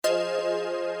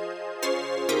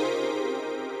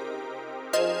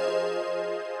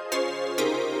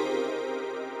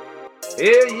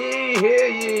Hear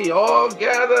ye, all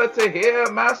gather to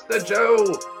hear Master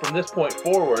Joe. From this point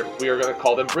forward, we are going to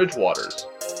call them Bridgewaters.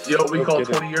 You know what we call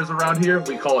 20 years around here?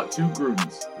 We call it 2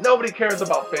 Grudens. Nobody cares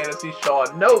about fantasy,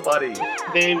 Sean. Nobody.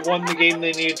 They won the game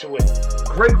they needed to win.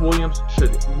 Greg Williams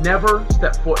should never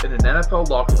step foot in an NFL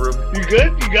locker room. You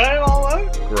good? You got it all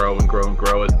out? Grow and grow and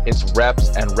grow. It's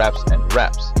reps and reps and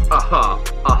reps.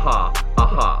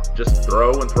 Just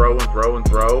throw and throw and throw and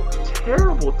throw.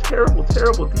 Terrible, terrible,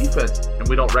 terrible defense. And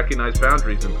we don't recognize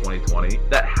boundaries in 2020.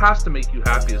 That has to make you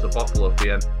happy as a Buffalo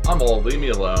fan. I'm all, leave me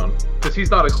alone. Because he's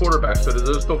not a quarterback, so do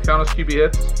those still count as QB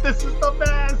hits? This is the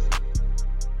best.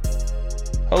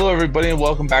 Hello, everybody, and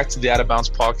welcome back to the Out of Bounds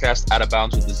podcast, Out of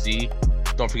Bounds with a Z.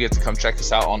 Don't forget to come check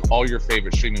us out on all your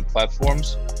favorite streaming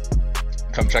platforms.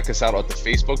 Come check us out at the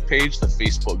Facebook page, the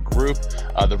Facebook group,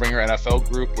 the Ringer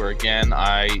NFL group, where again,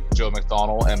 I, Joe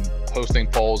McDonald, am posting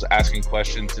polls, asking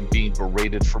questions, and being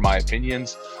berated for my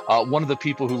opinions. One of the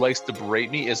people who likes to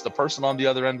berate me is the person on the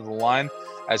other end of the line,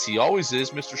 as he always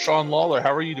is, Mr. Sean Lawler.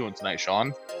 How are you doing tonight,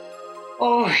 Sean?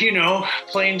 Oh, you know,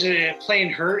 playing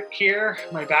hurt here.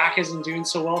 My back isn't doing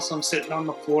so well, so I'm sitting on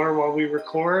the floor while we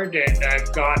record, and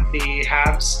I've got the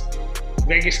Habs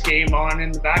Vegas game on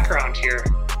in the background here.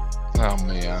 Oh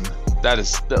man,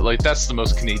 that's the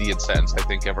most Canadian sentence I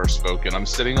think ever spoken. I'm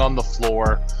sitting on the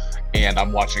floor and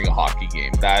I'm watching a hockey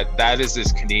game. That is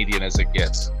as Canadian as it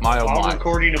gets. While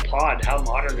recording a pod, how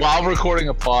modern. While recording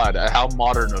a pod, how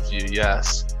modern of you,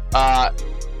 yes.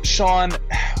 Sean,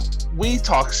 we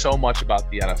talk so much about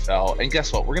the NFL, and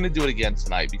guess what? We're going to do it again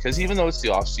tonight, because even though it's the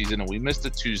off season and we missed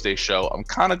the Tuesday show, I'm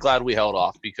kind of glad we held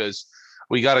off, because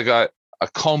we got a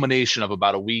culmination of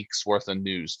about a week's worth of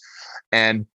news.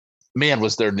 And man,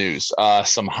 was there news.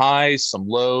 Some highs, some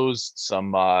lows,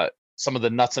 some of the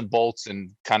nuts and bolts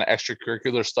and kind of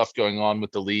extracurricular stuff going on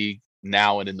with the league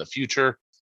now and in the future.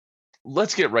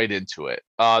 Let's get right into it.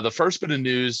 The first bit of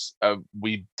news,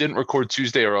 we didn't record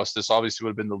Tuesday, or else this obviously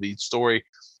would have been the lead story.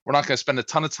 We're not going to spend a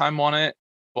ton of time on it,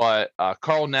 but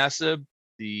Carl Nassib,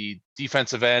 the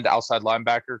defensive end, outside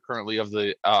linebacker, currently of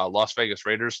the Las Vegas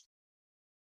Raiders,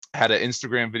 had an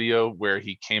Instagram video where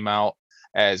he came out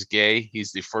as gay.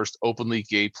 He's the first openly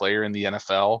gay player in the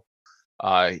NFL.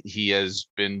 He has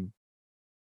been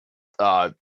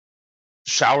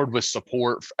showered with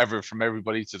support from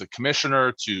everybody, to the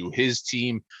commissioner, to his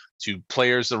team, to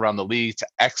players around the league, to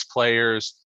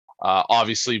ex-players.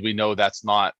 Obviously, we know that's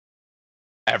not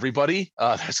everybody.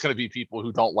 There's going to be people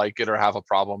who don't like it or have a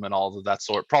problem and all of that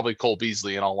sort. Probably Cole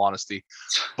Beasley, in all honesty.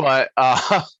 But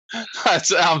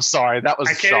I'm sorry, that was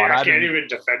a shot. I can't even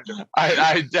defend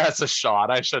him. That's a shot.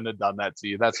 I shouldn't have done that to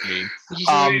you. That's mean.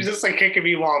 You're just like kicking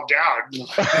me while I'm down.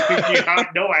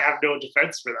 I have no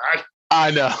defense for that. I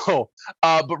know.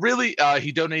 But really,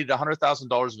 he donated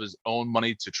 $100,000 of his own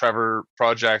money to Trevor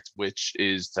Project, which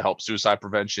is to help suicide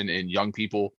prevention in young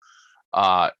people.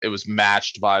 It was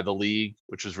matched by the league,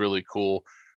 which was really cool.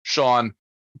 Sean,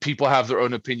 people have their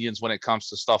own opinions when it comes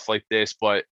to stuff like this,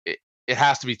 but it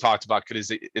has to be talked about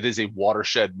because it is a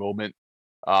watershed moment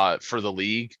for the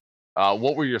league.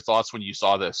 What were your thoughts when you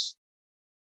saw this?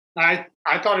 I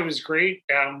thought it was great.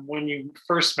 When you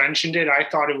first mentioned it, I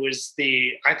thought it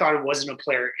wasn't a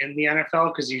player in the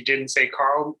NFL, because you didn't say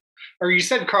Carl, or you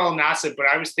said Carl Nassib, but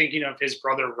I was thinking of his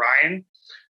brother Ryan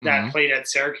that played at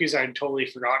Syracuse. I'd totally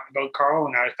forgotten about Carl,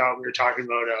 and I thought we were talking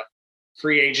about a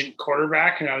free agent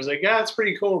quarterback, and I was like, yeah, that's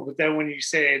pretty cool. But then when you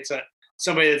say it's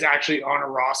somebody that's actually on a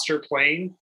roster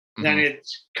playing, then it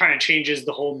kind of changes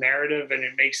the whole narrative, and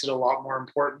it makes it a lot more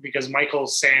important, because Michael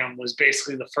Sam was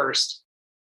basically the first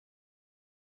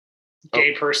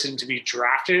gay person to be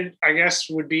drafted, I guess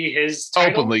would be his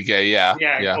title. Openly gay, yeah.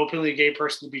 Openly gay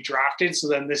person to be drafted. So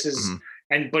then this is,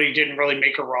 but he didn't really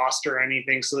make a roster or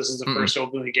anything. So this is the first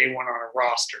openly gay one on a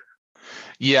roster.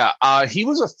 Yeah, he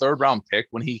was a third-round pick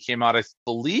when he came out. I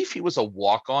believe he was a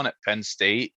walk-on at Penn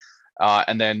State,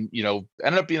 and then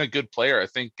ended up being a good player. I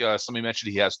think somebody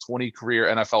mentioned he has 20 career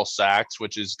NFL sacks,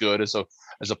 which is good as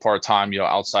a part-time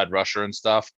outside rusher and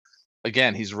stuff.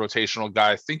 Again, he's a rotational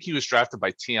guy. I think he was drafted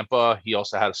by Tampa. He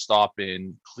also had a stop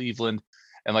in Cleveland,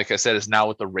 and like I said, is now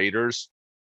with the Raiders.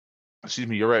 Excuse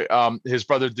me, you're right. His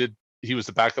brother he was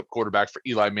the backup quarterback for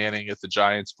Eli Manning at the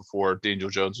Giants before Daniel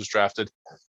Jones was drafted.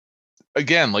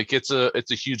 Again, it's a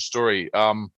huge story.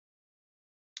 Kind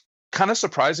of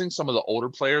surprising, some of the older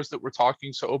players that were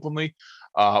talking so openly.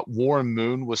 Warren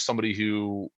Moon was somebody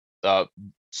who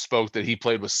spoke that he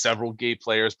played with several gay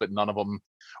players, but none of them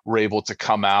were able to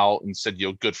come out and said,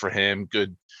 good for him,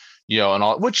 good, and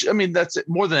all, which, I mean, that's it.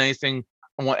 More than anything,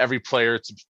 I want every player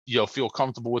to, feel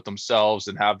comfortable with themselves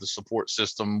and have the support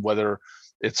system, whether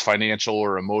it's financial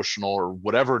or emotional or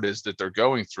whatever it is that they're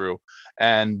going through.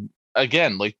 And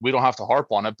again, like, we don't have to harp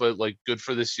on it, but like, good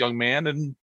for this young man.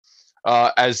 And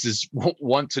as is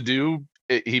want to do,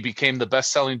 he became the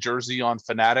best-selling jersey on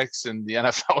Fanatics in the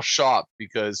NFL shop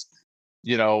because,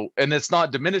 and it's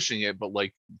not diminishing it, but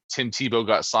like, Tim Tebow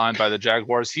got signed by the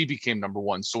Jaguars, he became number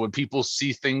one. So when people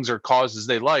see things or causes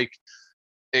they like,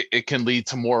 it can lead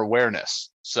to more awareness.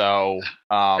 So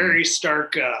very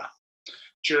stark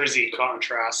jersey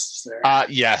contrasts there.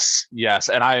 Yes.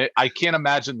 And I can't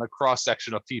imagine the cross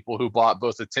section of people who bought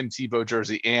both a Tim Tebow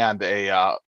jersey and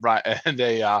a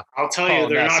I'll tell you,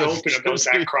 they're not open about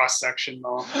that cross section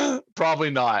though. Probably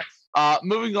not.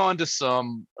 Moving on to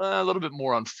some a little bit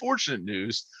more unfortunate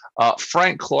news.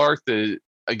 Frank Clark, the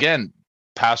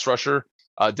pass rusher,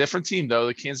 different team though,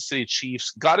 the Kansas City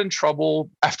Chiefs, got in trouble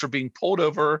after being pulled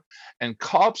over, and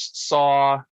cops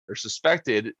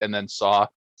suspected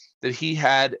that he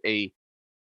had a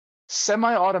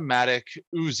semi-automatic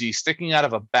Uzi sticking out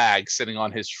of a bag sitting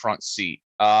on his front seat.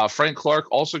 Frank Clark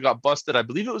also got busted, I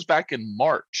believe it was back in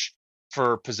March,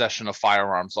 for possession of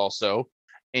firearms also.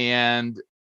 And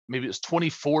maybe it was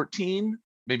 2014,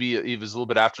 maybe it was a little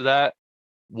bit after that,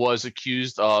 was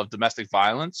accused of domestic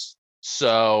violence.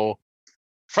 So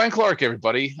Frank Clark,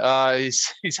 everybody,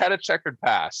 he's had a checkered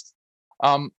past.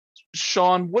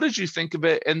 Sean, what did you think of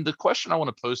it? And the question I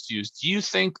want to pose to you is, do you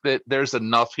think that there's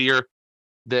enough here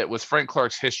that with Frank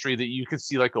Clark's history that you could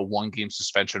see like a 1-game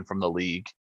suspension from the league?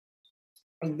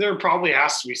 There probably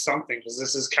has to be something, because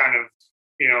this is kind of,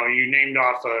 you named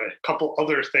off a couple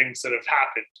other things that have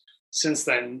happened since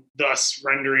then, thus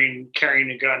rendering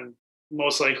carrying a gun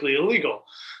most likely illegal,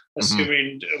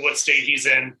 assuming what state he's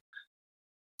in.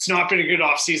 It's not been a good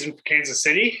offseason for Kansas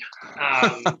City.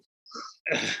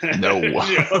 No.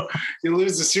 You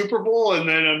lose the Super Bowl, and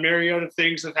then a myriad of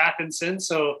things have happened since.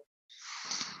 So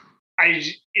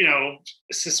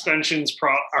suspensions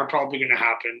are probably going to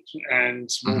happen, and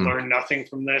we'll learn nothing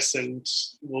from this, and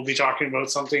we'll be talking about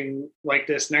something like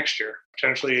this next year,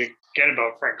 potentially again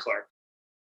about Frank Clark.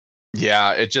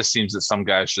 Yeah, it just seems that some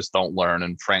guys just don't learn,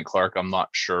 and Frank Clark, I'm not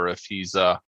sure if he's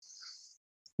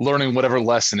learning whatever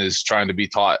lesson is trying to be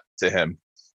taught to him.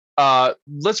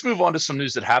 Let's move on to some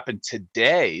news that happened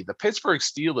today. The Pittsburgh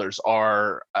Steelers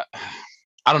are,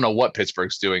 I don't know what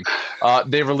Pittsburgh's doing.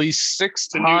 They released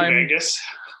 6-time. Vegas.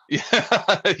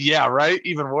 Yeah, right.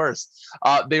 Even worse.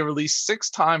 They released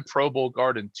 6-time Pro Bowl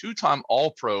guard and 2-time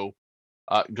All-Pro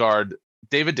guard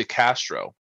David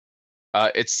DeCastro.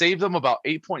 It saved them about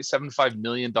 $8.75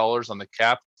 million on the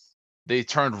cap. They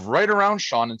turned right around,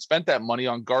 Sean, and spent that money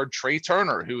on guard Trey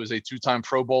Turner, who is a 2-time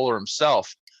Pro Bowler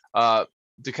himself.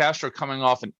 DeCastro, coming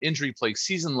off an injury-plagued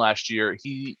season last year,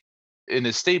 in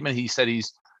his statement, he said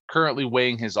he's currently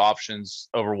weighing his options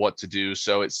over what to do.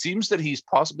 So it seems that he's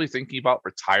possibly thinking about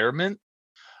retirement.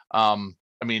 I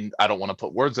mean, I don't want to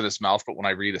put words in his mouth, but when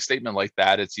I read a statement like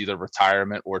that, it's either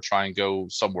retirement or try and go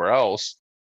somewhere else.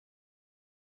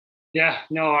 Yeah,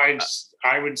 no,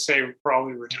 I would say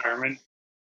probably retirement.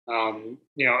 8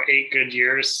 good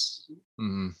years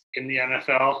in the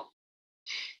NFL.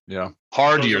 Yeah,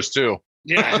 hard years too.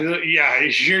 Yeah.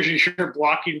 You're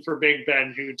blocking for Big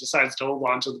Ben, who decides to hold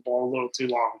on to the ball a little too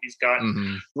long. He's got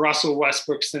Russell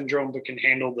Westbrook syndrome, but can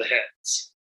handle the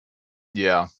hits.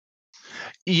 Yeah,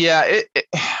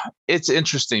 it's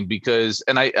interesting because,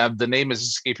 and the name is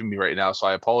escaping me right now, so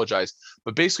I apologize.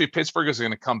 But basically, Pittsburgh is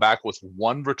going to come back with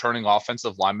one returning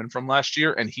offensive lineman from last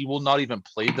year, and he will not even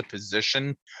play the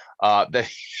position that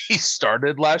he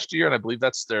started last year, and I believe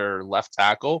that's their left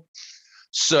tackle.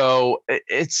 So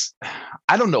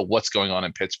I don't know what's going on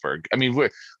in Pittsburgh. I mean, we're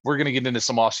going to get into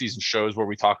some offseason shows where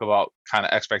we talk about kind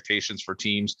of expectations for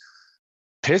teams.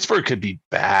 Pittsburgh could be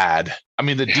bad. I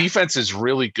mean, the defense is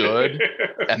really good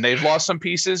and they've lost some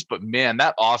pieces, but man,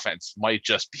 that offense might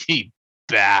just be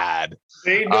bad.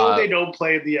 They know they don't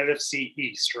play the NFC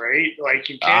East, right? Like,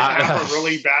 you can't have a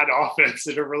really bad offense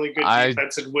and a really good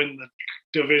defense and win the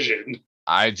division.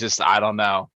 I don't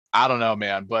know. I don't know,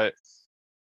 man, but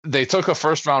they took a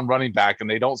first-round running back, and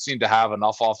they don't seem to have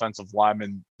enough offensive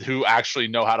linemen who actually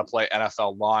know how to play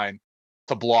NFL line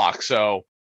to block. So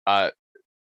I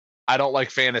don't like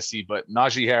fantasy, but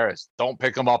Najee Harris, don't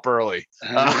pick him up early.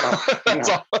 That's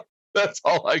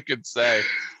all I could say.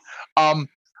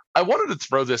 I wanted to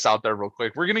throw this out there real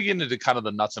quick. We're going to get into kind of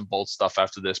the nuts and bolts stuff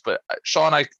after this, but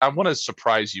Sean, I want to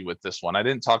surprise you with this one. I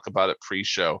didn't talk about it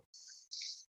pre-show.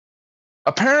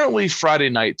 Apparently Friday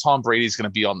night, Tom Brady's going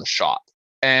to be on The Shop.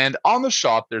 And on The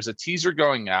Shop, there's a teaser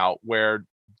going out where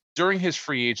during his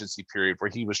free agency period, where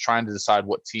he was trying to decide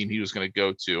what team he was going to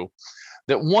go to,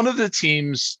 that one of the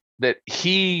teams that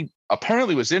he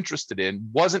apparently was interested in,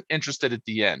 wasn't interested at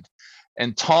the end.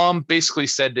 And Tom basically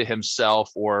said to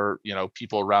himself, or,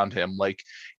 people around him, like,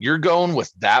 you're going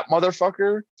with that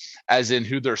motherfucker, as in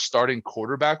who their starting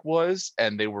quarterback was,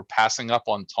 and they were passing up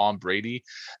on Tom Brady.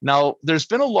 Now, there's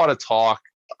been a lot of talk,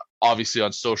 obviously,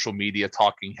 on social media,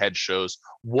 talking head shows.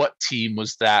 What team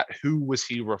was that? Who was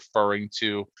he referring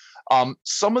to?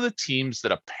 Some of the teams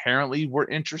that apparently were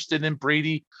interested in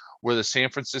Brady were the San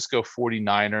Francisco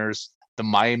 49ers, the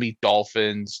Miami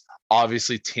Dolphins,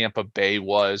 obviously Tampa Bay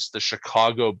was, the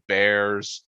Chicago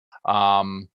Bears.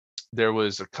 There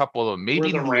was a couple of them,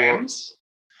 maybe the Rams.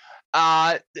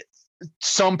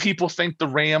 Some people think the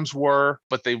Rams were,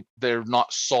 but they're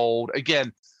not sold.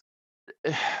 Again,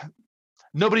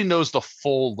 nobody knows the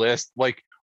full list. Like,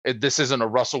 this isn't a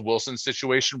Russell Wilson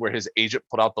situation where his agent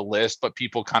put out the list, but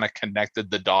people kind of connected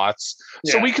the dots.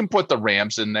 Yeah. So we can put the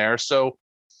Rams in there. So,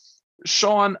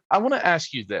 Sean, I want to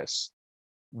ask you this.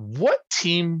 What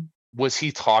team was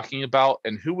he talking about,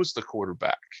 and who was the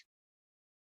quarterback?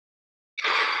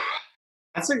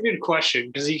 That's a good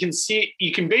question, because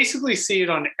you can basically see it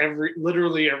on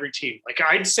literally every team. Like,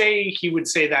 I'd say he would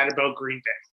say that about Green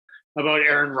Bay, about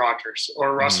Aaron Rodgers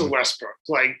or Russell Westbrook.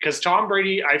 Like, because Tom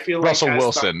Brady, I feel Russell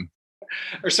Wilson.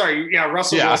 Russell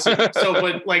Wilson. So,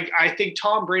 but like, I think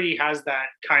Tom Brady has that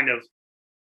kind of,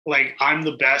 like, I'm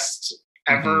the best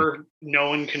ever, no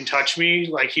one can touch me.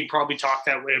 Like, he'd probably talk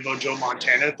that way about Joe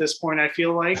Montana at this point, I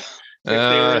feel like.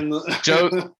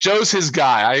 Joe's his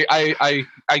guy.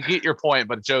 I get your point,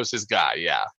 but Joe's his guy.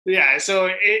 Yeah. So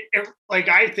like,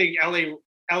 I think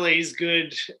LA's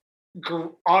good.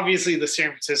 Obviously, the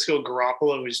San Francisco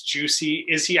Garoppolo is juicy.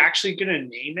 Is he actually going to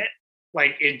name it?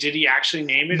 Like, did he actually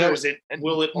name it, or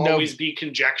will it always be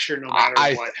conjecture no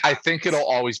matter what? I think it'll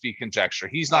always be conjecture.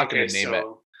 He's not going to name it.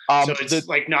 So it's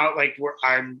not like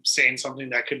I'm saying something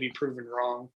that could be proven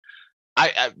wrong.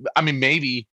 I mean,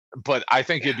 maybe. But I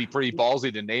think it'd be pretty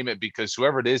ballsy to name it, because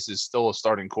whoever it is still a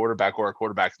starting quarterback or a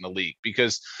quarterback in the league.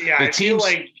 Because feel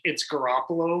like it's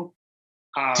Garoppolo.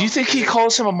 Do you think he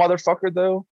calls him a motherfucker,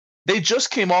 though? They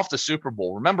just came off the Super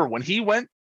Bowl. Remember, when he went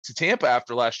to Tampa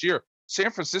after last year,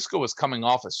 San Francisco was coming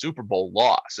off a Super Bowl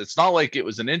loss. It's not like it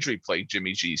was an injury-plagued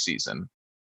Jimmy G season.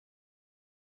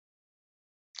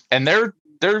 And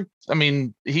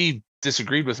he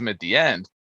disagreed with him at the end.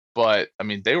 But, I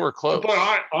mean, they were close.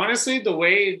 But honestly, the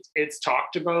way it's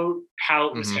talked about how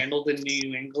it was handled in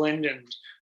New England, and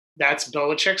that's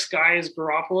Belichick's guy is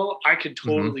Garoppolo, I could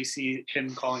totally see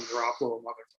him calling Garoppolo a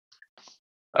motherfucker.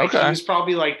 Like, he was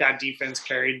probably like, that defense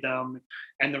carried them,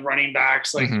 and the running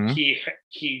backs, like,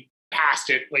 he passed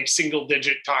it like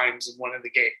single-digit times in one of the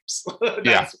games.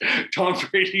 Tom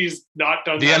Brady's not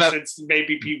done that since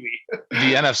maybe Pee Wee.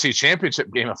 The NFC Championship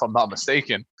game, if I'm not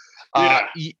mistaken.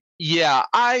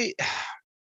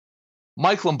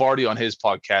 Mike Lombardi on his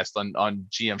podcast on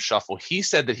GM Shuffle, he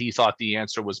said that he thought the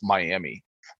answer was Miami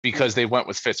because they went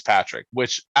with Fitzpatrick,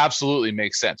 which absolutely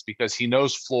makes sense because he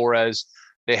knows Flores.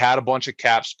 They had a bunch of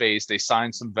cap space. They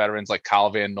signed some veterans like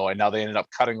Kyle Van Noy. Now they ended up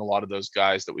cutting a lot of those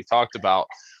guys that we talked about,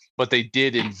 but they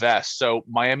did invest. So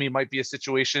Miami might be a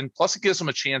situation. Plus, it gives them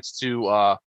a chance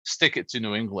to stick it to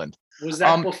New England. Was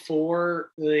that before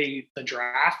the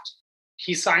draft?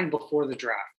 He signed before the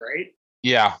draft, right?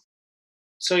 Yeah.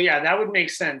 So that would make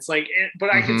sense. Like,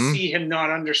 but I could see him not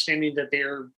understanding that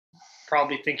they're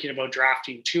probably thinking about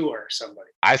drafting Tua or somebody.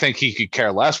 I think he could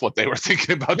care less what they were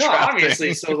thinking about drafting.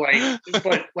 Obviously. So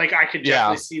but I could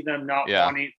definitely see them not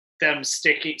wanting them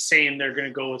saying they're going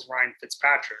to go with Ryan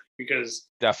Fitzpatrick, because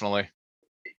definitely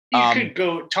you could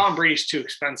go. Tom Brady's too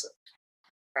expensive.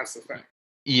 That's the thing.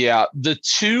 Yeah, the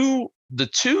two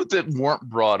that weren't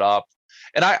brought up.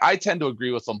 And I tend to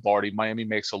agree with Lombardi. Miami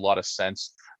makes a lot of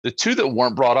sense. The two that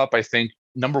weren't brought up, I think,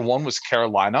 number one was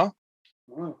Carolina.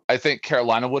 I think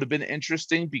Carolina would have been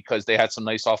interesting because they had some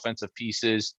nice offensive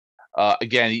pieces.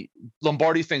 Again,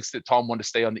 Lombardi thinks that Tom wanted to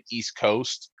stay on the East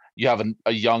Coast. You have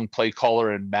a young play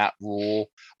caller in Matt Rule.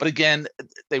 But again,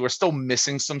 they were still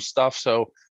missing some stuff.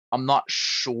 So I'm not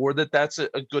sure that that's a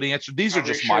good answer. These are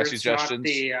just my suggestions.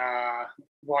 It's not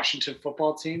the Washington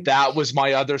football team. That was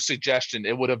my other suggestion.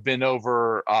 It would have been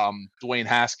over Dwayne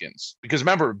Haskins, because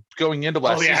remember, going into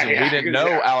last season, we didn't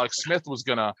know Alex Smith was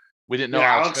gonna. We didn't know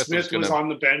Alex Smith was on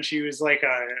the bench. He was like,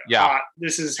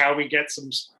 this is how we get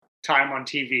some time on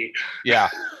TV. Yeah.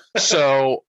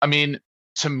 So I mean,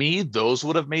 to me, those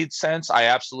would have made sense. I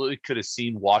absolutely could have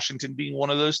seen Washington being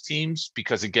one of those teams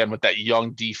because, again, with that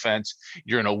young defense,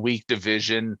 you're in a weak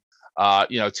division.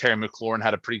 Terry McLaurin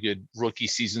had a pretty good rookie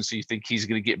season, so you think he's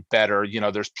going to get better.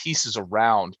 There's pieces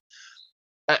around.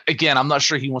 Again, I'm not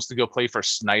sure he wants to go play for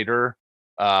Snyder.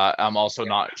 I'm also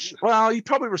not. Well, he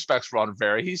probably respects Ron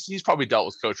Rivera. He's probably dealt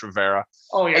with Coach Rivera.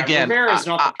 Oh yeah, Again, Rivera's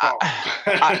not the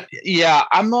problem. yeah,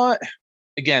 I'm not.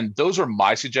 Again, those are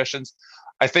my suggestions.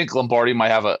 I think Lombardi might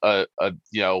have a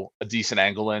decent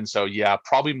angle in. So yeah,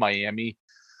 probably Miami.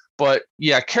 But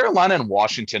yeah, Carolina and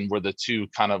Washington were the two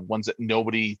kind of ones that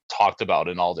nobody talked about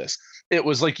in all this. It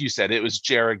was like you said, it was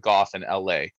Jared Goff in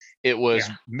LA. It was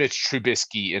Mitch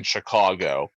Trubisky in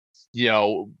Chicago.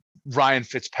 Ryan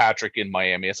Fitzpatrick in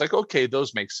Miami. It's like, okay,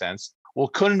 those make sense. Well,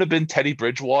 couldn't have been Teddy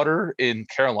Bridgewater in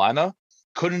Carolina?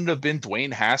 Couldn't have been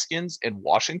Dwayne Haskins in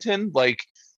Washington? Like,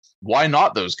 why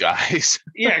not those guys?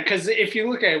 Yeah, because if you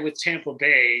look at it with Tampa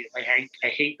Bay, like I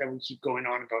hate that we keep going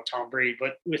on about Tom Brady,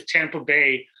 but with Tampa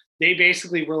Bay, they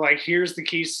basically were like, here's the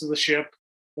keys to the ship,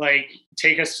 like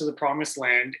take us to the promised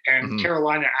land. And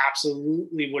Carolina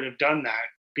absolutely would have done that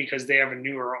because they have a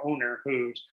newer owner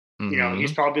who,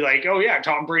 he's probably like, oh yeah,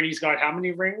 Tom Brady's got how many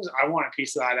rings? I want a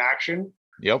piece of that action.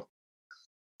 Yep.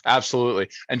 Absolutely.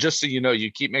 And just so you know,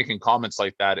 you keep making comments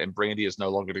like that, and Brandy is no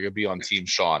longer going to be on Team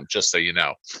Sean, just so you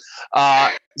know.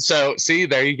 So see,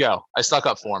 there you go. I stuck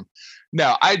up for him.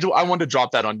 No, I wanted to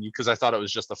drop that on you because I thought it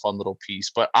was just a fun little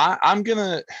piece, but I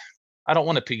don't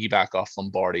want to piggyback off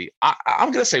Lombardi.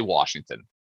 I'm going to say Washington.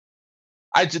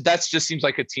 That just seems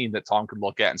like a team that Tom could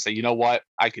look at and say, you know what?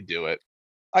 I could do it.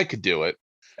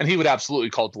 And he would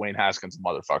absolutely call Dwayne Haskins a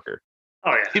motherfucker.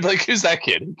 Oh yeah. He'd be like, who's that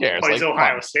kid? Who cares? He's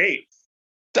Ohio State.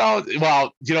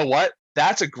 Well, you know what?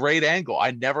 That's a great angle.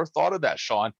 I never thought of that,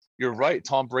 Sean. You're right.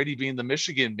 Tom Brady being the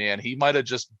Michigan man, he might have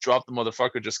just dropped the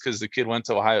motherfucker just because the kid went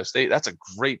to Ohio State. That's a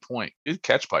great point. Good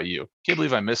catch by you. Can't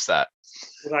believe I missed that.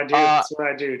 That's what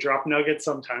I do. Drop nuggets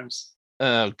sometimes.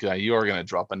 Okay, you are going to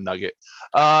drop a nugget.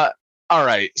 All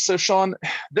right. So, Sean,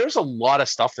 there's a lot of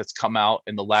stuff that's come out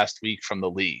in the last week from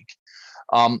the league.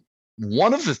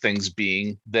 One of the things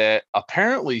being that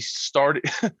apparently started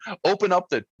open up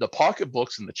the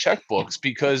pocketbooks and the checkbooks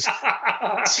because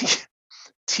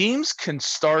teams can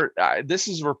start. This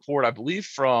is a report, I believe,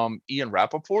 from Ian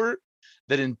Rappaport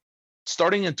that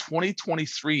starting in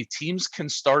 2023, teams can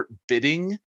start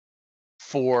bidding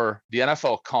for the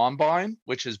NFL Combine,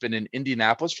 which has been in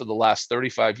Indianapolis for the last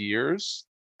 35 years,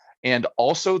 and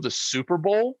also the Super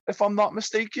Bowl, if I'm not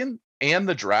mistaken, and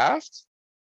the draft.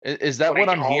 Is that what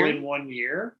I'm hearing? All in 1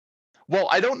 year? Well,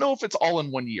 I don't know if it's all in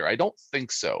 1 year. I don't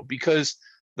think so because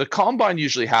the Combine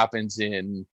usually happens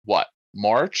in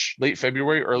March, late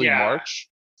February, early March.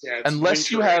 Yeah, unless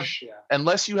you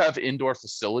have indoor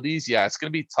facilities, it's going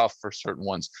to be tough for certain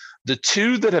ones. The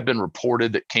two that have been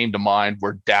reported that came to mind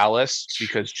were Dallas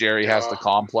because Jerry has the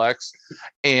complex,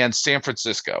 and San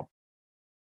Francisco.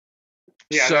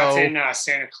 Yeah, that's in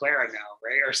Santa Clara now,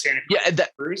 right? Or Santa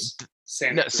Cruz?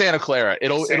 Santa Clara.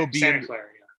 It'll be Santa Clara.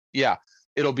 Yeah,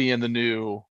 it'll be in the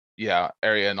new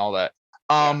area and all that.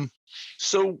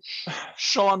 So,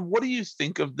 Sean, what do you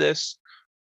think of this?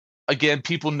 Again,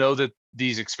 people know that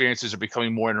these experiences are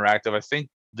becoming more interactive. I think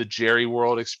the Jerry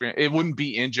World experience, it wouldn't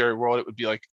be in Jerry World. It would be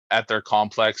like at their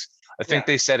complex. I think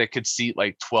they said it could seat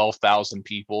like 12,000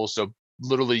 people. So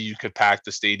literally you could pack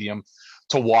the stadium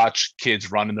to watch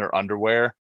kids run in their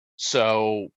underwear.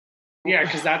 So yeah,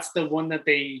 because that's the one that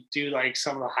they do like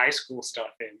some of the high school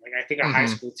stuff in. Like I think a high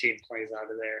school team plays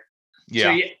out of there.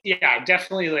 Yeah. So yeah,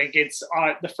 definitely. Like it's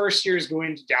the first year is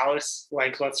going to Dallas.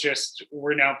 Like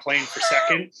we're now playing for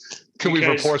second. Can we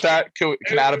report that? Can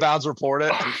Out of Bounds report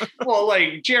it? Well,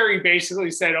 like Jerry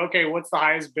basically said, okay, what's the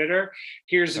highest bidder?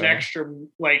 Here's an extra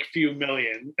like few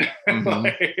million.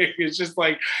 Like, it's just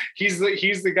like he's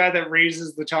the guy that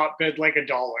raises the top bid like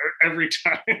 $1 every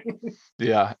time.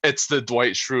 Yeah, it's the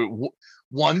Dwight Schrute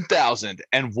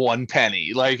 1,001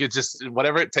 penny. Like it's just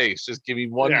whatever it takes. Just give me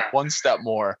one step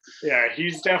more. Yeah,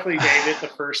 he's definitely made it the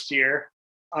first year,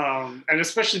 and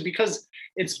especially because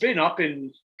it's been up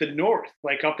in the north,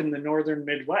 like up in the northern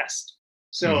Midwest.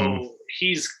 So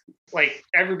he's like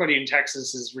everybody in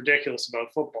Texas is ridiculous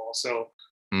about football. So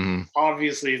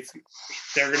obviously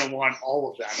they're going to want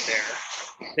all of that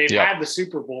there. They've had the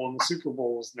Super Bowl, and the Super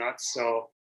Bowl was nuts. So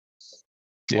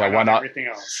why not everything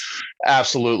else?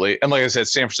 Absolutely. And like I said,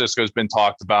 San Francisco has been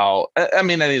talked about. I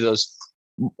mean, any of those.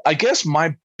 I guess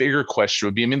my bigger question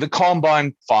would be, the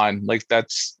Combine, fine. Like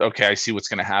that's okay. I see what's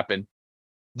going to happen.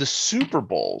 The Super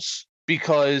Bowls,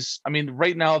 because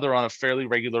right now they're on a fairly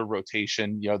regular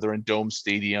rotation. They're in dome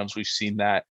stadiums. We've seen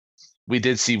that. We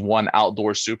did see one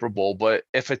outdoor Super Bowl, but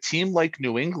if a team like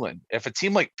New England, if a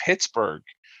team like Pittsburgh,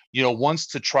 wants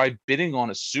to try bidding on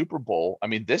a Super Bowl,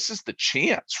 this is the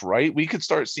chance, right? We could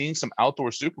start seeing some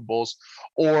outdoor Super Bowls,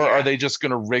 or are they just going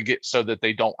to rig it so that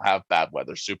they don't have bad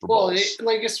weather Super Bowls?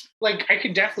 Well, I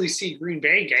could definitely see Green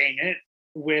Bay getting it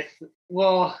with,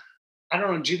 I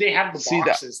don't know. Do they have the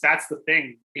boxes? That's the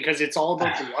thing, because it's all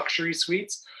about the luxury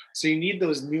suites. So you need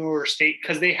those newer state,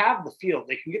 because they have the field.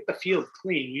 They can get the field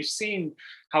clean. You've seen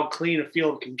how clean a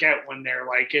field can get when they're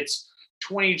like, it's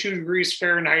 22 degrees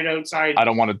Fahrenheit outside. I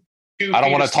don't want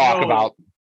to talk about.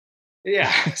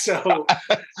 Yeah. So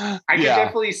I can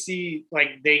definitely see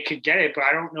like they could get it, but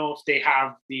I don't know if they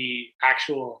have the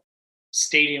actual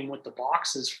stadium with the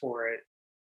boxes for it.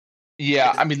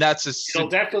 Yeah. I mean, it'll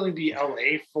definitely be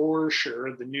LA for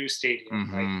sure. The new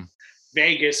stadium, like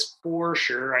Vegas for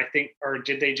sure. I think, or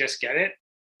did they just get it?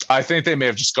 I think they may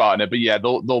have just gotten it, but yeah,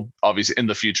 they'll obviously in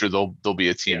the future, they'll be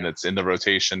a team that's in the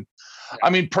rotation. Yeah.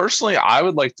 I mean, personally, I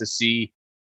would like to see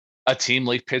a team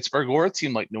like Pittsburgh or a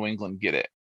team like New England get it.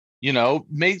 You know,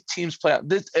 make teams play out.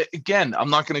 This, again, I'm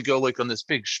not going to go like on this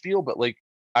big spiel, but like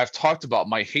I've talked about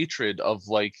my hatred of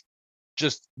like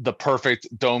just the perfect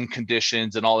dome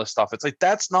conditions and all this stuff. It's like,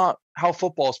 that's not how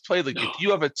football is played. Like if you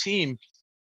have a team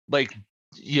like,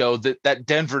 you know, that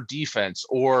Denver defense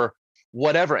or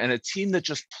whatever, and a team that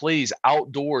just plays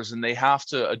outdoors and they have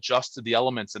to adjust to the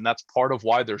elements, and that's part of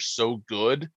why they're so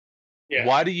good. Yeah.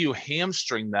 Why do you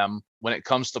hamstring them when it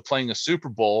comes to playing a Super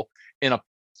Bowl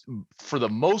for the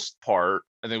most part?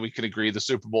 I think we can agree the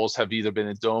Super Bowls have either been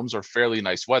in domes or fairly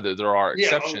nice weather. There are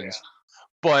exceptions,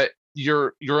 but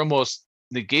you're almost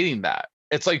negating that.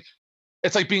 It's like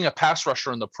being a pass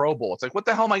rusher in the Pro Bowl. It's like, what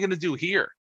the hell am I going to do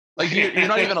here? Like you're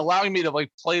not even allowing me to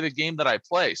like play the game that I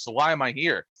play. So why am I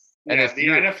here? And if the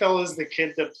NFL is the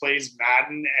kid that plays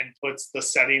Madden and puts the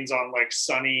settings on like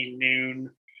sunny, noon,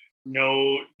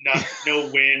 no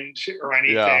wind or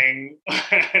anything.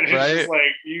 And it's just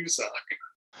like, you suck.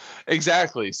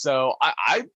 Exactly. So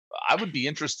I would be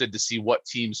interested to see what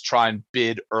teams try and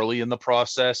bid early in the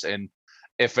process, and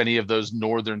if any of those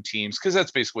northern teams, because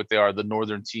that's basically what they are, the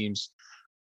northern teams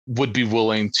would be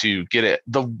willing to get it.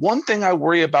 The one thing I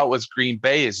worry about with Green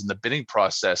Bay is in the bidding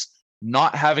process,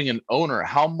 not having an owner.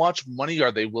 How much money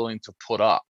are they willing to put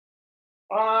up?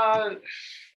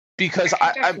 Because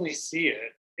I definitely see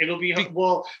it. It'll be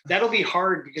that'll be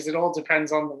hard because it all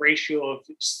depends on the ratio of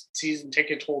season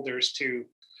ticket holders to,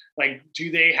 like,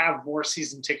 do they have more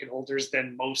season ticket holders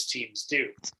than most teams do?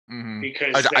 Mm-hmm.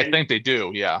 Because I think they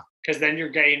do, yeah. Because then you're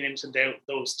getting into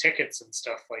those tickets and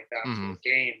stuff like that for the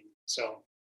game. So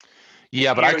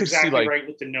yeah, but I could see like right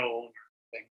with the no owner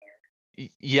thing there.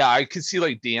 Yeah, I could see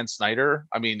like Dan Snyder.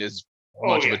 I mean, as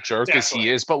much of a jerk as he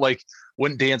is, but like,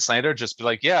 wouldn't Dan Snyder just be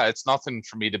like, yeah, it's nothing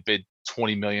for me to bid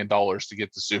 $20 million to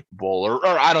get the Super Bowl, or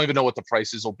I don't even know what the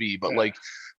prices will be, but like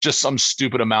just some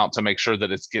stupid amount to make sure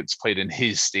that it gets played in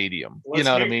his stadium. You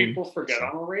know what I mean? People forget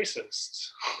I'm a racist.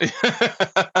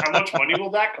 How much money will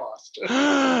that cost?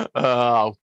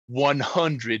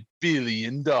 $100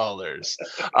 billion.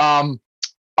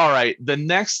 All right. The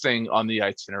next thing on the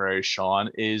itinerary, Sean,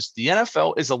 is the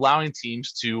NFL is allowing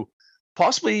teams to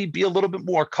possibly be a little bit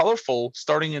more colorful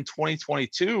starting in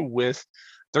 2022 with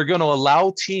they're going to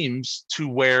allow teams to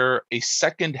wear a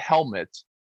second helmet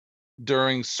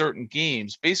during certain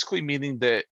games, basically meaning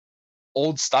that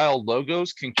old style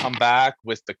logos can come back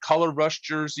with the color rush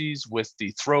jerseys, with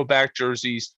the throwback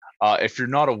jerseys. If you're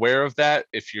not aware of that,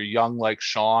 if you're young like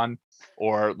Sean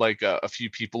or like a few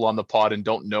people on the pod and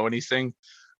don't know anything,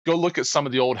 go look at some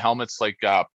of the old helmets like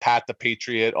Pat the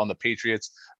Patriot on the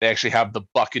Patriots. They actually have the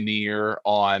Buccaneer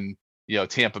on, you know,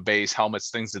 Tampa Bay's helmets,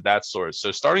 things of that sort.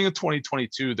 So starting in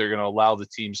 2022, they're going to allow the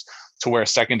teams to wear a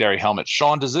secondary helmet.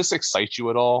 Sean, does this excite you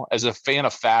at all? As a fan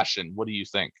of fashion, what do you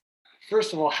think?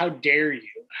 First of all, how dare you?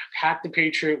 Pat the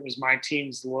Patriot was my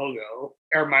team's logo,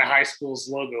 or my high school's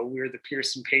logo. We were the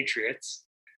Pearson Patriots,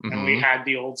 and we had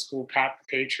the old school Pat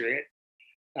the Patriot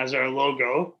as our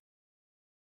logo.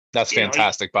 That's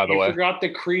fantastic, by the way. You forgot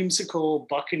the creamsicle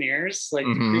Buccaneers. Like,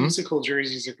 the creamsicle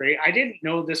jerseys are great. I didn't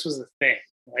know this was a thing.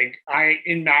 Like,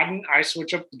 in Madden, I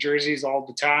switch up the jerseys all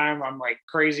the time. I'm like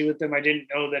crazy with them. I didn't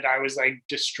know that I was like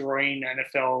destroying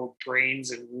NFL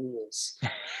brains and rules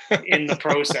in the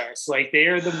process. Like, they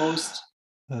are the most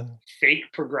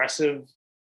fake progressive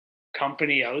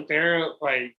company out there.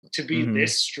 Like, to be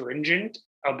this stringent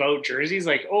about jerseys,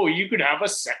 like, oh, you could have a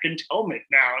second helmet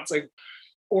now. It's like,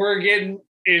 Oregon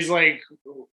is like,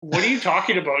 what are you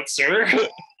talking about, sir?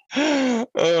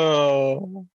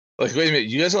 Oh. Like, wait a minute,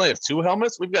 you guys only have 2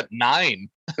 helmets? We've got 9.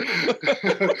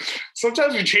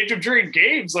 Sometimes we change them during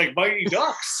games, like Mighty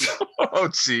Ducks. Oh,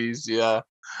 geez, yeah.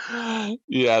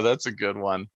 Yeah, that's a good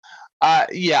one.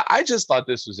 Yeah, I just thought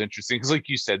this was interesting because, like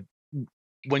you said,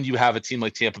 when you have a team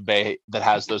like Tampa Bay that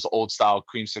has those old style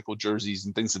creamsicle jerseys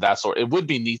and things of that sort, it would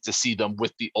be neat to see them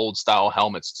with the old style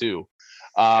helmets too.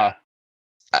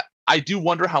 I do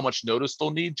wonder how much notice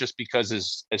they'll need, just because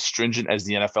as stringent as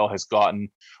the NFL has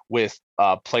gotten with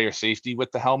player safety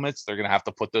with the helmets, they're going to have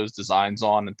to put those designs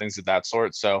on and things of that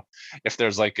sort. So if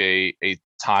there's like a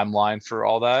timeline for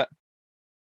all that.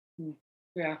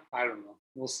 Yeah, I don't know.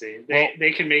 We'll see.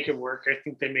 They can make it work. I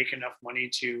think they make enough money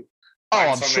to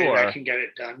find I'm somebody sure that can get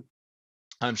it done.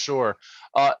 I'm sure.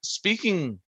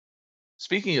 Speaking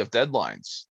of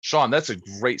deadlines, Sean, that's a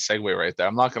great segue right there.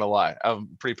 I'm not going to lie. I'm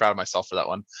pretty proud of myself for that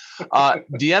one.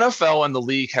 The NFL and the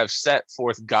league have set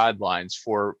forth guidelines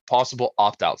for possible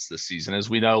opt-outs this season. As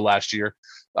we know, last year,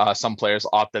 some players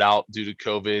opted out due to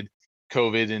COVID.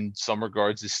 COVID, in some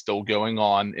regards, is still going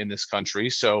on in this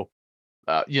country. So,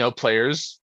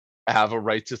 players have a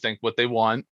right to think what they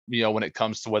want, when it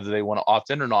comes to whether they want to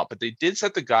opt in or not. But they did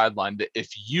set the guideline that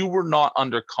if you were not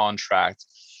under contract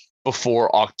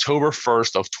before October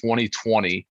 1st of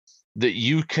 2020, that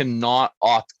you cannot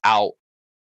opt out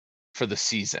for the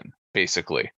season,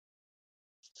 basically.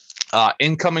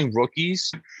 Incoming rookies,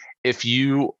 if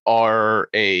you are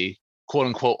a quote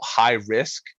unquote high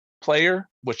risk player,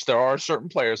 which there are certain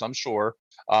players, I'm sure.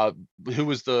 Who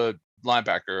was the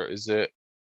linebacker? Is it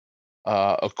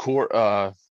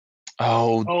Koromoa?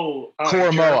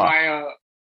 Jeremiah,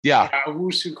 yeah,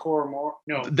 Owusu Koromoa.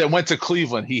 No, that went to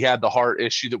Cleveland. He had the heart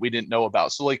issue that we didn't know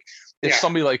about. So, like, if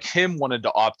somebody like him wanted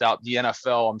to opt out, the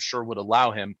NFL, I'm sure, would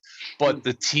allow him. But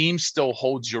the team still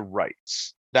holds your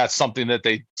rights. That's something that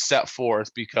they set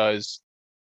forth because,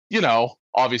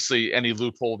 obviously any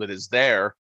loophole that is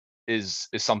there is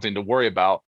something to worry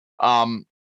about.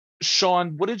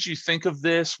 Sean, what did you think of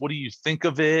this? What do you think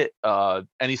of it?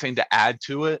 Anything to add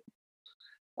to it?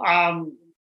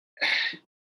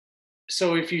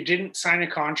 So if you didn't sign a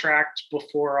contract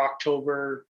before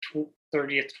October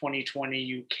 30th, 2020,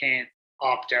 you can't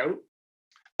opt out.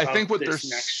 I think what they're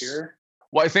next year.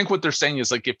 Well, I think what they're saying is,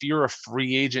 like, if you're a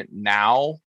free agent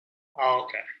now,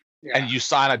 okay, and you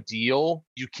sign a deal,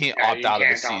 you can't opt out of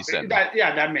the season.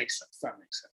 That makes sense. Yeah.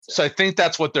 So I think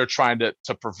that's what they're trying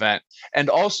to prevent. And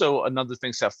also another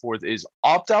thing set forth is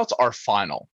opt-outs are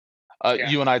final.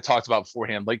 You and I talked about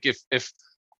beforehand. Like, if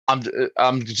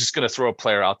I'm just going to throw a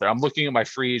player out there. I'm looking at my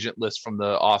free agent list from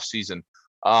the offseason.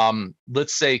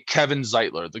 Let's say Kevin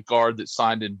Zeitler, the guard that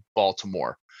signed in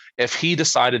Baltimore. If he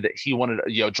decided that he wanted,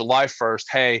 July 1st,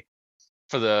 hey,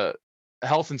 for the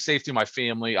health and safety of my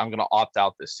family, I'm going to opt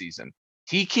out this season.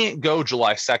 He can't go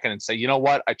July 2nd and say, you know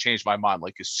what, I changed my mind.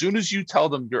 Like, as soon as you tell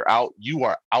them you're out, you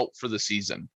are out for the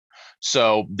season.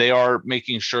 So they are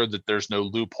making sure that there's no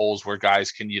loopholes where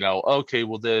guys can, okay,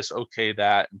 well, this, okay,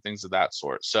 that, and things of that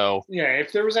sort. So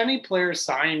if there was any player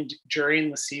signed during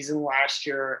the season last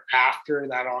year after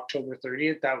that October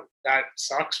 30th, that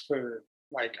sucks for,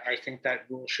 like, I think that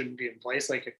rule shouldn't be in place.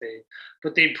 Like,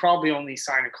 but they'd probably only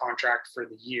sign a contract for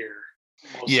the year.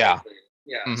 Likely. Yeah.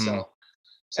 Mm-hmm. So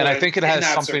and I think it has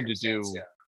something to do. Yeah.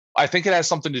 I think it has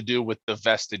something to do with the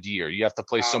vested year. You have to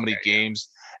play so many games,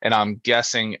 and I'm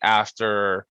guessing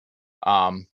after,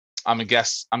 I'm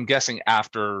guessing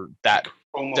after that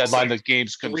almost deadline, like the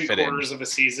games couldn't fit in. 3/4 of a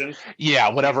season. Yeah,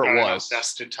 whatever it was.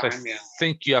 Vested time. I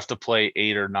think you have to play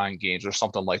 8 or 9 games or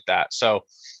something like that. So,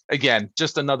 again,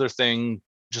 just another thing.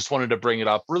 Just wanted to bring it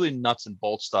up. Really nuts and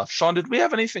bolts stuff. Sean, did we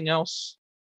have anything else?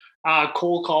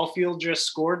 Cole Caulfield just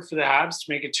scored for the Habs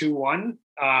to make it 2-1.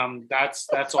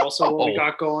 That's also what we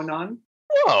got going on.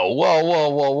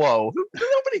 Whoa.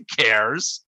 Nobody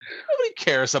cares. Nobody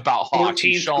cares about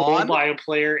hockey, Sean. Goal by a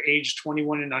player aged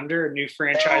 21 and under, a new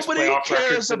franchise playoff record. Nobody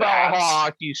cares about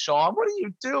hockey, Sean. What are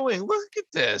you doing? Look at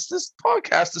this. This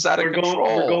podcast is out of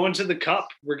control. We're going to the Cup.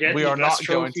 We're getting the best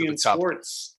trophy in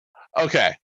sports.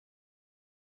 Okay.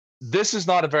 This is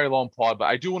not a very long pod, but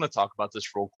I do want to talk about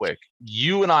this real quick.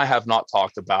 You and I have not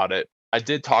talked about it. I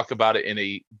did talk about it in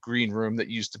a green room that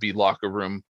used to be locker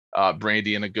room.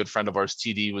 Brandy and a good friend of ours,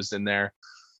 TD, was in there.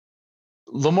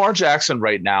 Lamar Jackson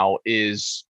right now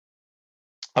is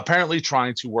apparently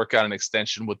trying to work out an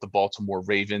extension with the Baltimore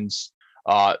Ravens,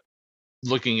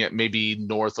 looking at maybe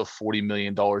north of $40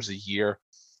 million a year.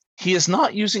 He is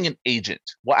not using an agent.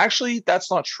 Well, actually, that's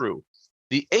not true.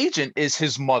 The agent is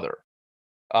his mother.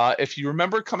 If you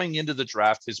remember coming into the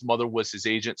draft, his mother was his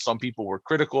agent. Some people were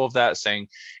critical of that, saying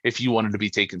if you wanted to be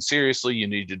taken seriously, you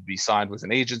needed to be signed with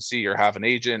an agency or have an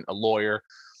agent, a lawyer,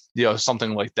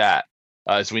 something like that.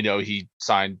 As we know, he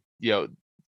signed,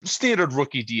 standard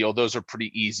rookie deal. Those are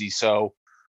pretty easy. So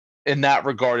in that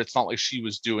regard, it's not like she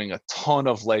was doing a ton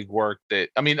of legwork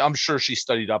I'm sure she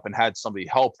studied up and had somebody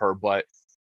help her, but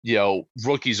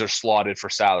rookies are slotted for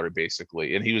salary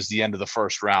basically. And he was the end of the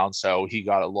first round. So he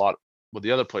got a lot what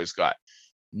the other players got.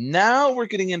 Now we're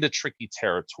getting into tricky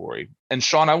territory. And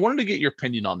Sean, I wanted to get your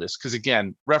opinion on this because,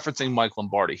 again, referencing Mike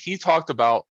Lombardi, he talked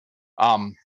about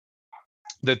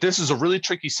that this is a really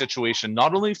tricky situation,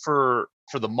 not only for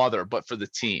the mother, but for the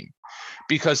team.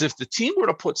 Because if the team were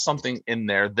to put something in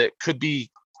there that could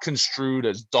be construed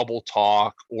as double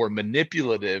talk or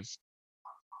manipulative,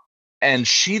 and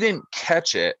she didn't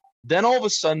catch it, then all of a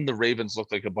sudden the Ravens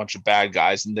looked like a bunch of bad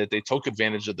guys and that they took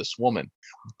advantage of this woman.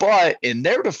 But in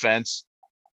their defense,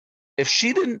 if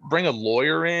she didn't bring a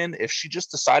lawyer in, if she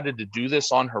just decided to do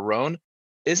this on her own,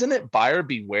 isn't it buyer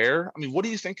beware? I mean, what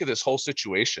do you think of this whole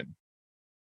situation?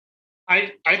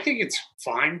 I think it's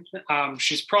fine.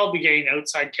 She's probably getting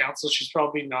outside counsel. She's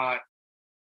probably not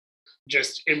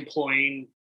just employing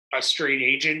a straight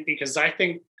agent, because I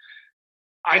think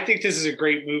this is a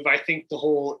great move. I think the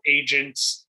whole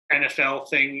agents NFL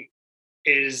thing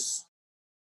is,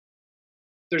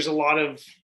 there's a lot of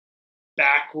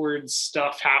backwards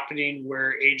stuff happening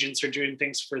where agents are doing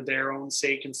things for their own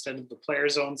sake instead of the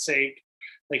player's own sake.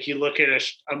 Like you look at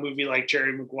a movie like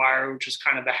Jerry Maguire, which is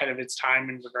kind of ahead of its time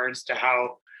in regards to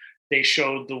how they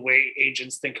showed the way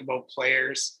agents think about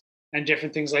players and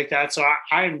different things like that. So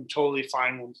I'm totally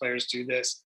fine when players do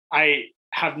this. I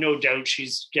have no doubt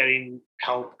she's getting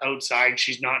help outside.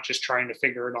 She's not just trying to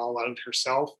figure it all out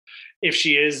herself. If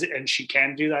she is and she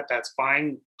can do that, that's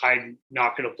fine. I'm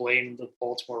not going to blame the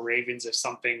Baltimore Ravens if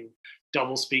something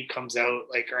doublespeak comes out,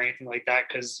 like, or anything like that,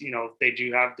 because, you know, they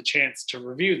do have the chance to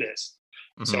review this.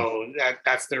 Mm-hmm. So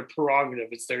that's their prerogative.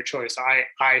 It's their choice.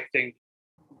 I think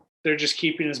they're just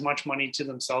keeping as much money to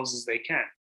themselves as they can.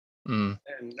 And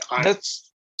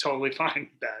that's totally fine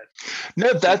with that.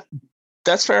 No,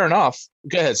 that's fair enough.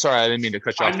 Go ahead. Sorry, I didn't mean to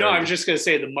cut you off. No, I'm just going to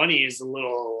say the money is a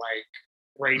little, like,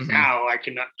 right now. I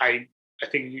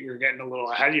think you're getting a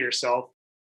little ahead of yourself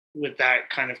with that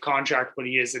kind of contract, but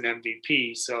he is an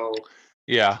MVP. So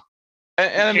yeah,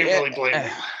 and you can't really blame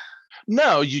him.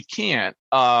 No, you can't.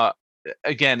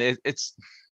 Again, it's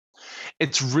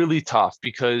really tough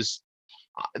because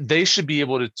they should be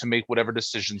able to make whatever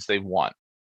decisions they want.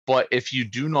 But if you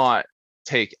do not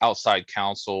take outside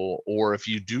counsel, or if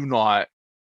you do not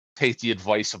take the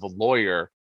advice of a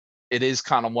lawyer, it is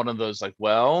kind of one of those, like,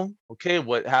 well, okay,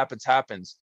 what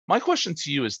happens. My question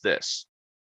to you is this.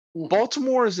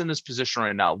 Baltimore is in this position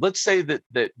right now. Let's say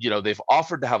that you know, they've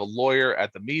offered to have a lawyer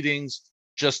at the meetings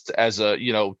just as a,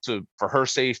 you know, for her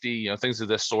safety, you know, things of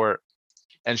this sort.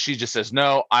 And she just says,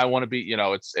 no, I want to be, you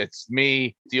know, it's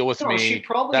me, deal with me. She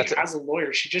probably has a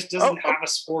lawyer. She just doesn't have a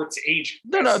sports agent.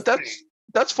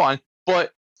 That's fine.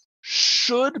 But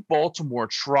should Baltimore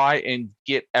try and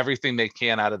get everything they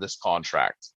can out of this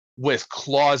contract with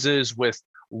clauses, with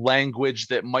language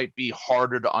that might be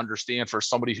harder to understand for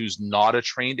somebody who's not a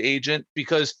trained agent?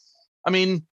 Because, I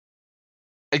mean,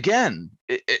 again,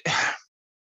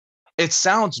 it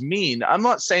sounds mean. I'm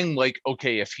not saying, like,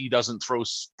 okay, if he doesn't throw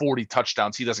 40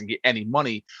 touchdowns, he doesn't get any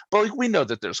money. But, like, we know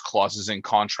that there's clauses in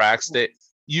contracts that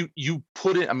you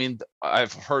put in. I mean,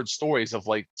 I've heard stories of,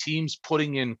 like, teams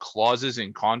putting in clauses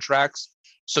in contracts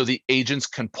so the agents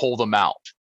can pull them out.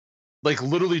 Like,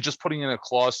 literally just putting in a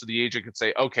clause so the agent could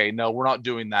say, okay, no, we're not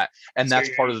doing that. And so that's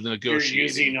part of the negotiation. You're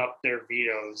using up their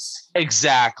vetoes.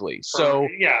 Exactly.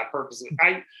 Purposely.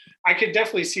 I could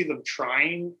definitely see them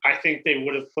trying. I think they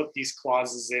would have put these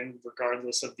clauses in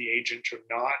regardless of the agent or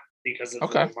not, because of the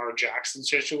Lamar Jackson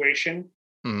situation.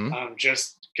 Mm-hmm.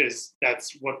 Just because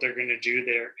that's what they're going to do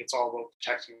there. It's all about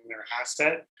protecting their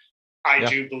asset. I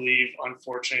do believe,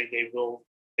 unfortunately, they will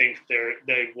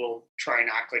try and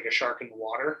act like a shark in the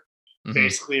water,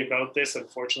 basically, about this,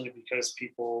 unfortunately, because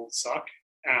people suck.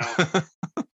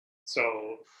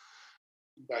 So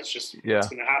that's just what's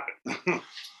going to happen.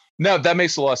 No, that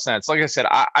makes a lot of sense. Like I said,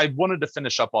 I wanted to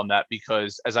finish up on that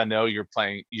because, as I know, you're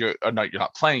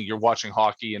not playing, you're watching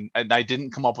hockey, and I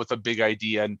didn't come up with a big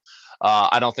idea, and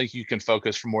I don't think you can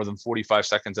focus for more than 45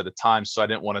 seconds at a time, so I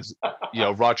didn't want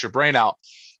to, rot your brain out.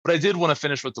 But I did want to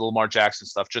finish with the Lamar Jackson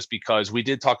stuff, just because we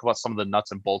did talk about some of the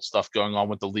nuts and bolts stuff going on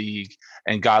with the league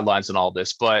and guidelines and all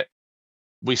this. But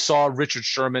we saw Richard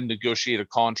Sherman negotiate a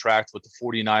contract with the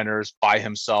 49ers by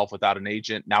himself without an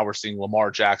agent. Now we're seeing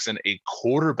Lamar Jackson, a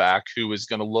quarterback who is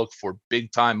going to look for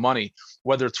big time money,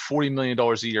 whether it's $40 million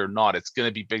a year or not, it's going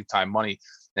to be big time money.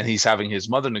 And he's having his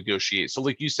mother negotiate. So,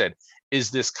 like you said,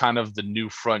 is this kind of the new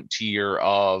frontier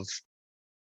of,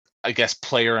 I guess,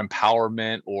 player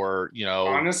empowerment, or,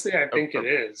 Honestly, I think it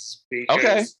is,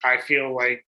 because I feel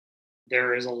like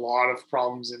there is a lot of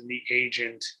problems in the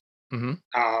agent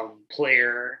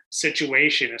player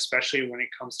situation, especially when it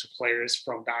comes to players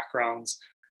from backgrounds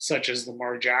such as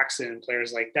Lamar Jackson and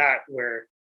players like that, where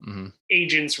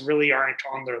agents really aren't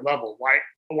on their level.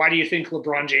 why do you think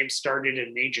LeBron James started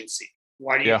an agency?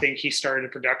 Why do you think he started a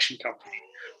production company?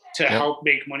 To help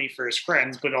make money for his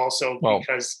friends, but also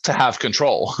because to have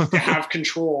control. To have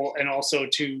control, and also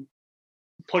to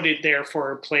put it there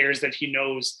for players that he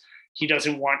knows he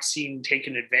doesn't want seen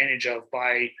taken advantage of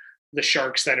by the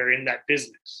sharks that are in that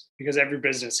business, because every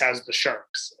business has the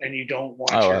sharks, and you don't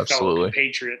want your fellow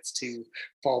compatriots to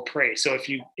fall prey. So if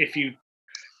you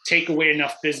take away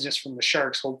enough business from the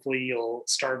sharks, hopefully you'll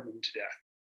starve them to death.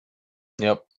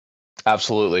 Yep,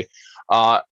 absolutely.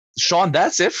 Sean,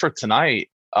 that's it for tonight.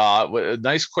 A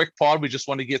nice quick pod. We just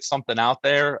want to get something out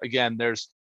there. Again,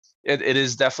 it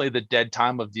is definitely the dead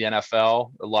time of the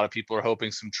NFL. A lot of people are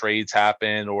hoping some trades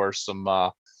happen, or some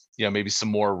maybe some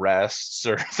more rests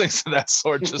or things of that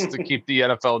sort, just to keep the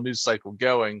NFL news cycle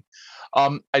going.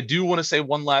 I do want to say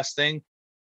one last thing.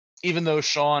 Even though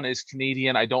Sean is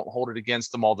Canadian, I don't hold it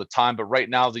against him all the time, but right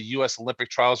now the U.S. Olympic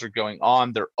trials are going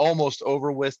on. They're almost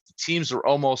over with. The teams are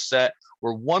almost set.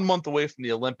 We're 1 month away from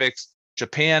the Olympics.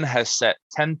 Japan has set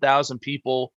 10,000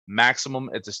 people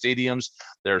maximum at the stadiums.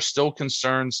 There are still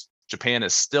concerns. Japan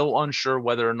is still unsure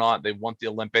whether or not they want the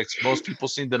Olympics. Most people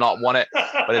seem to not want it.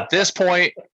 But at this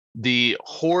point, the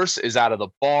horse is out of the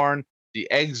barn. The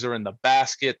eggs are in the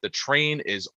basket. The train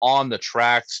is on the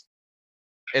tracks.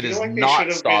 It is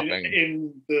not stopping.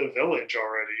 In the village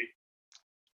already.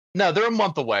 No, they're a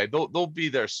month away. They'll be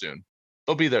there soon.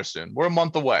 We're a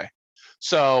month away.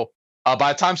 So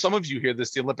by the time some of you hear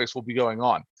this, the Olympics will be going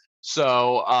on.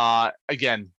 So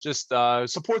again, just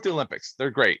support the Olympics.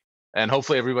 They're great, and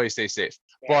hopefully everybody stays safe.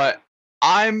 Yeah.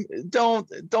 But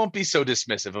don't be so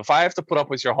dismissive. If I have to put up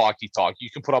with your hockey talk, you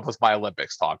can put up with my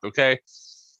Olympics talk, okay?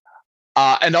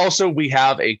 And also, we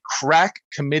have a crack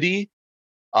committee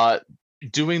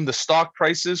doing the stock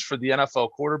prices for the NFL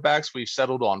quarterbacks. We've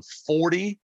settled on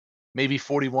 40, maybe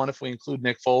 41 if we include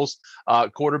Nick Foles,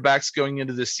 quarterbacks going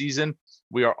into this season.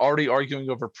 We are already arguing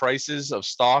over prices of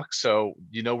stock, so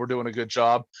we're doing a good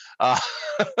job. Well,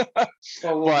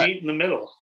 we'll meet in the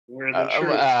middle. We're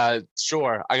the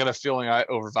sure. I got a feeling I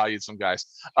overvalued some guys.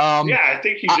 Yeah, I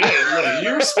think you did.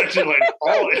 You respected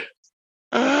all it.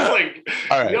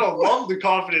 It's all right. Love the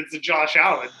confidence of Josh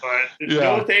Allen, but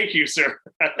no, thank you, sir.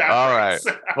 At that all price.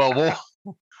 Right. Well,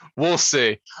 we'll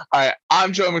see. All right.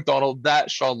 I'm Joe McDonald.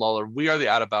 That's Sean Lawler. We are the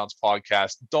Out of Bounds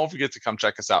podcast. Don't forget to come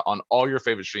check us out on all your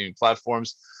favorite streaming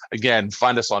platforms. Again,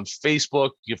 find us on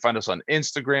Facebook. You can find us on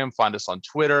Instagram. Find us on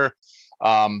Twitter.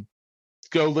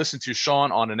 Go listen to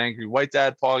Sean on an Angry White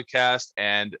Dad podcast,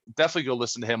 and definitely go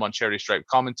listen to him on Charity Stripe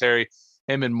Commentary.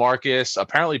 Him and Marcus,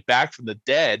 apparently back from the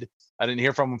dead. I didn't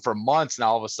hear from him for months.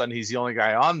 Now all of a sudden he's the only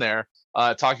guy on there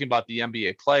talking about the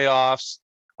NBA playoffs.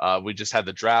 We just had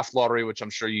the draft lottery, which I'm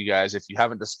sure you guys, if you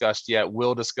haven't discussed yet,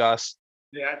 will discuss.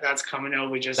 Yeah, that's coming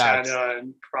out. We just had a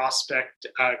prospect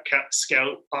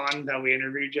scout on that we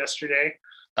interviewed yesterday.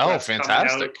 That's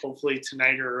fantastic. Hopefully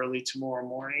tonight or early tomorrow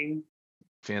morning.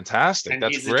 Fantastic. And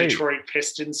that's he's great. a Detroit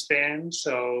Pistons fan,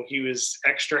 so he was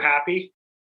extra happy.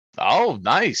 Oh,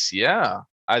 nice. Yeah,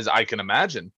 as I can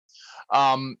imagine.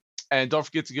 And don't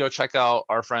forget to go check out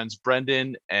our friends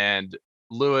Brendan and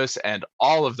Lewis and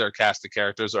all of their cast of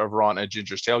characters over on a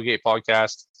Ginger's Tailgate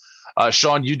podcast.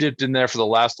 Sean, you dipped in there for the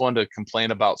last one to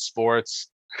complain about sports,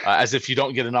 as if you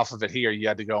don't get enough of it here. You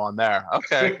had to go on there.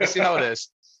 Okay, I see how it is.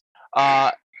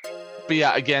 But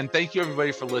yeah, again, thank you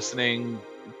everybody for listening.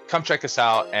 Come check us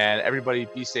out, and everybody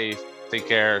be safe. Take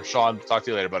care. Sean, talk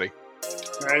to you later, buddy.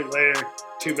 All right, later.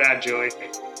 Too bad, Joey.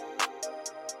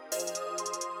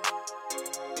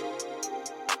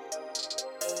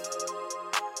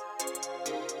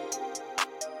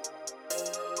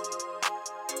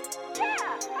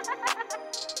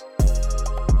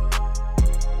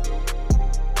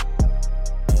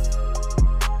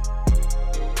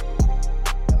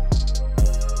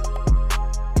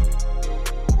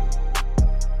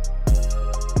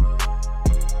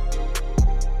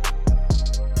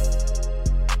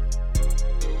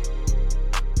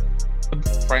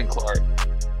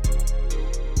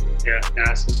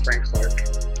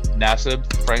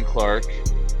 Nassib, Frank Clark,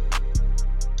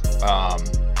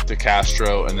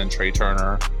 DeCastro, and then Trey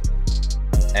Turner,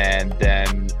 and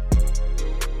then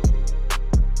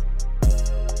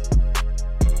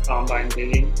Combine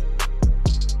Bidding.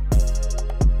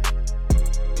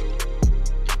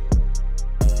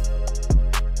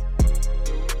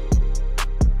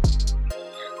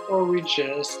 Or we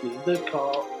just leave the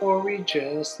call, or we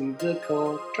just leave the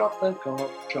call, drop the call,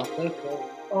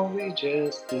 or we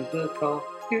just leave the call.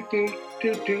 Do, do,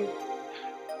 do, do.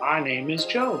 My name is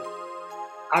Joe.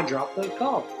 I dropped the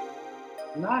call.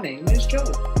 My name is Joe.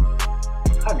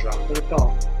 I dropped the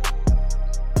call.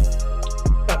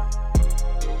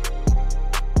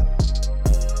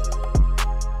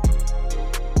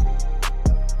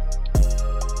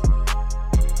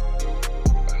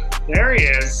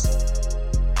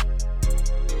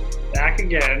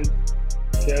 again.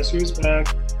 Guess who's back?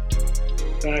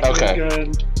 Back Okay.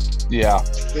 again. Yeah.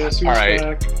 Guess who's All right.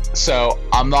 back? So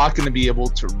I'm not going to be able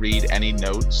to read any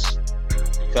notes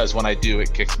because when I do,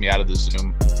 it kicks me out of the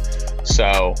Zoom.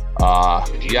 So,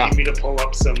 Did you yeah. need me to pull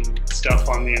up some stuff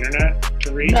on the internet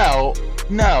to read? No.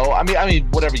 I mean,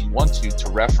 whatever you want to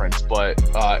reference, but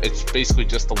it's basically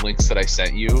just the links that I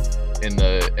sent you in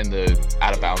the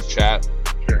Out of Bounds chat.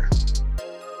 Sure.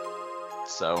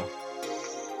 So,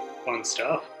 Fun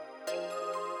stuff.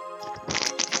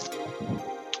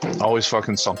 always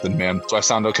fucking something, man. Do I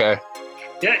sound okay?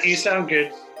 Yeah, you sound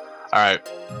good. All right,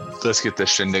 let's get this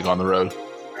shindig on the road.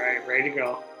 All right, ready to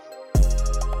go.